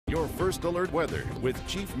Your first alert weather with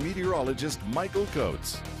Chief Meteorologist Michael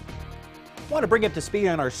Coates. I want to bring up to speed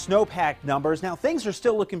on our snowpack numbers. Now, things are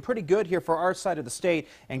still looking pretty good here for our side of the state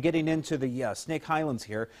and getting into the Snake Highlands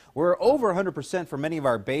here. We're over 100% for many of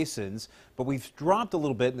our basins, but we've dropped a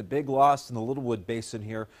little bit in the Big Lost and the Littlewood Basin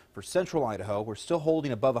here for central Idaho. We're still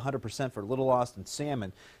holding above 100% for Little Lost and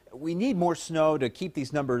Salmon. We need more snow to keep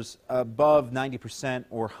these numbers above 90%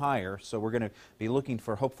 or higher, so we're going to be looking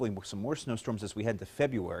for hopefully some more snowstorms as we head to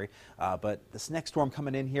February. But this next storm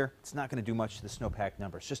coming in here, it's not going to do much to the snowpack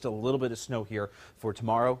numbers. Just a little bit of snow here for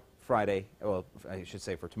tomorrow, Friday, well, I should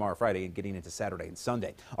say for tomorrow, Friday, and getting into Saturday and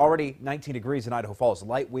Sunday. Already 19 degrees in Idaho Falls,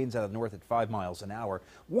 light winds out of the north at 5 miles an hour.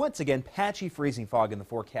 Once again, patchy freezing fog in the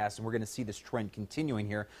forecast, and we're going to see this trend continuing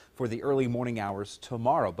here for the early morning hours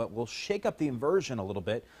tomorrow. But we'll shake up the inversion a little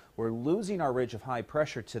bit. We're losing our ridge of high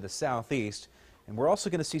pressure to the southeast, and we're also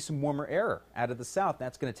going to see some warmer air out of the south.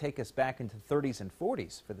 That's going to take us back into 30s and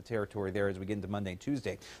 40s for the territory there as we get into Monday and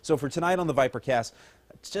Tuesday. So for tonight on the Vipercast,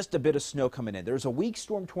 it's just a bit of snow coming in. There's a weak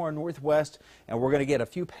storm to our northwest, and we're going to get a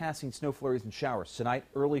few passing snow flurries and showers tonight,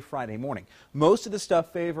 early Friday morning. Most of the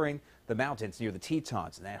stuff favoring the mountains near the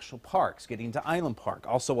Tetons, national parks, getting into Island Park.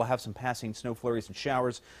 Also, we'll have some passing snow flurries and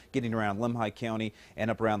showers getting around Lemhi County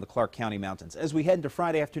and up around the Clark County mountains. As we head into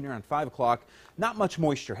Friday afternoon around 5 o'clock, not much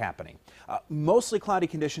moisture happening. Mostly cloudy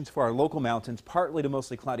conditions for our local mountains, partly to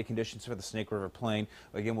mostly cloudy conditions for the Snake River Plain.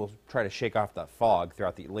 Again, we'll try to shake off the fog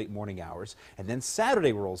throughout the late morning hours. And then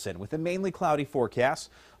Saturday rolls in with a mainly cloudy forecast.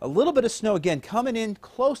 A little bit of snow again coming in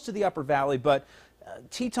close to the upper valley, but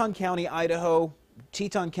Teton County, Idaho,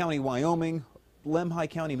 Teton County, Wyoming, Lemhi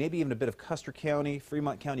County, maybe even a bit of Custer County,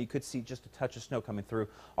 Fremont County, you could see just a touch of snow coming through.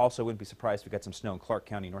 Also, wouldn't be surprised if we got some snow in Clark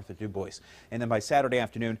County north of Du Bois. And then by Saturday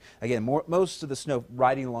afternoon, again, most of the snow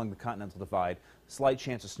riding along the Continental Divide. Slight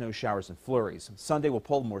chance of snow showers and flurries. Sunday will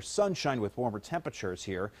pull more sunshine with warmer temperatures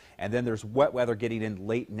here, and then there's wet weather getting in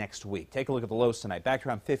late next week. Take a look at the lows tonight. Back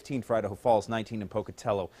around 15 for Idaho Falls, 19 in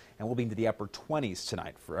Pocatello, and we'll be into the upper 20s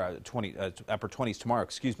tonight for upper 20s tomorrow.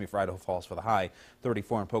 Excuse me, for Idaho Falls for the high,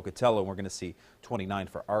 34 in Pocatello, and we're going to see 29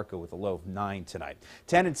 for Arco with a low of 9 tonight.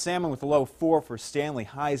 10 in Salmon with a low of 4 for Stanley.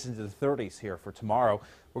 Highs into the 30s here for tomorrow.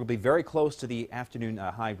 We're going to be very close to the afternoon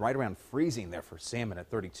high, right around freezing there for Salmon at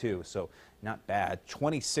 32, so not bad.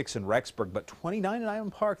 26 in Rexburg, but 29 in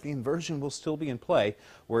Island Park. The inversion will still be in play,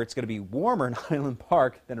 where it's going to be warmer in Island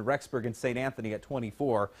Park than in Rexburg and St. Anthony at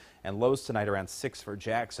 24, and lows tonight around 6 for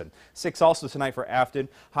Jackson. 6 also tonight for Afton.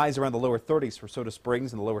 Highs around the lower 30s for Soda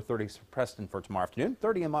Springs and the lower 30s for Preston for tomorrow afternoon.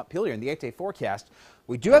 30 in Montpelier in the 8-day forecast.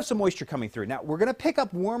 We do have some moisture coming through. Now, we're going to pick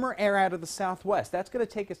up warmer air out of the southwest. That's going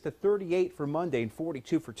to take us to 38 for Monday and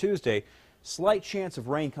 42 for Tuesday. Slight chance of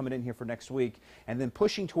rain coming in here for next week, and then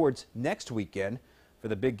pushing towards next weekend for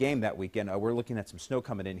the big game that weekend. We're looking at some snow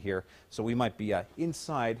coming in here, so we might be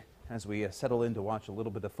inside as we settle in to watch a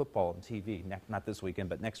little bit of football on TV. Not this weekend,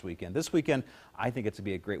 but next weekend. This weekend, I think it's going to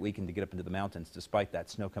be a great weekend to get up into the mountains despite that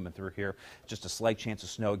snow coming through here. Just a slight chance of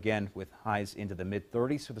snow again with highs into the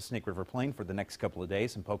mid-30s for the Snake River Plain for the next couple of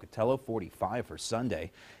days. In Pocatello, 45 for Sunday.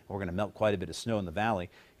 We're going to melt quite a bit of snow in the valley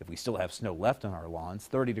if we still have snow left on our lawns.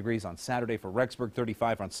 30 degrees on Saturday for Rexburg,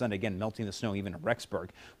 35 on Sunday. Again, melting the snow even in Rexburg,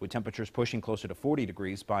 with temperatures pushing closer to 40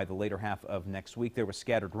 degrees by the later half of next week. There was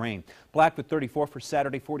scattered rain. Blackwood 34 for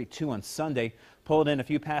Saturday, 42 on Sunday. Pulling in a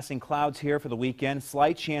few passing clouds here for the weekend.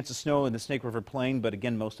 Slight chance of snow in the Snake River Plain, but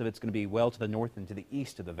again, most of it's going to be well to the north and to the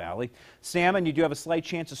east of the valley. Salmon, you do have a slight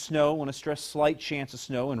chance of snow. I want to stress slight chance of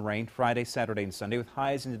snow and rain Friday, Saturday, and Sunday, with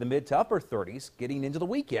highs into the mid to upper 30s. Getting into the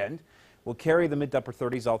weekend, we'll carry the mid to upper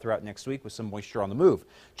 30s all throughout next week with some moisture on the move.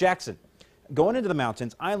 Jackson, going into the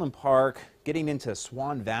mountains, Island Park, getting into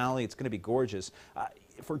Swan Valley, it's going to be gorgeous.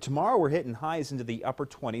 For tomorrow, we're hitting highs into the upper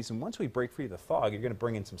 20s, and once we break free of the fog, you're going to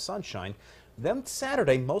bring in some sunshine. Then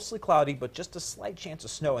Saturday, mostly cloudy, but just a slight chance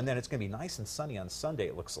of snow, and then it's going to be nice and sunny on Sunday,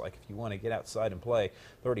 it looks like, if you want to get outside and play.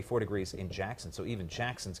 34 degrees in Jackson, so even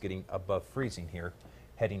Jackson's getting above freezing here,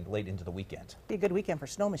 heading late into the weekend. Be a good weekend for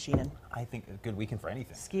snow machining. I think a good weekend for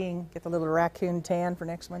anything. Skiing, get the little raccoon tan for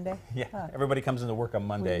next Monday. Yeah, everybody comes into work on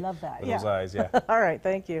Monday. We love that. With those eyes, yeah. All right,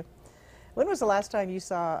 thank you. When was the last time you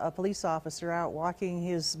saw a police officer out walking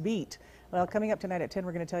his beat? Well, coming up tonight at 10,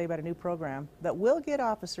 we're going to tell you about a new program that will get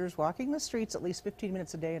officers walking the streets at least 15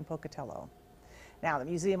 minutes a day in Pocatello. Now, the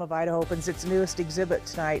Museum of Idaho opens its newest exhibit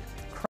tonight.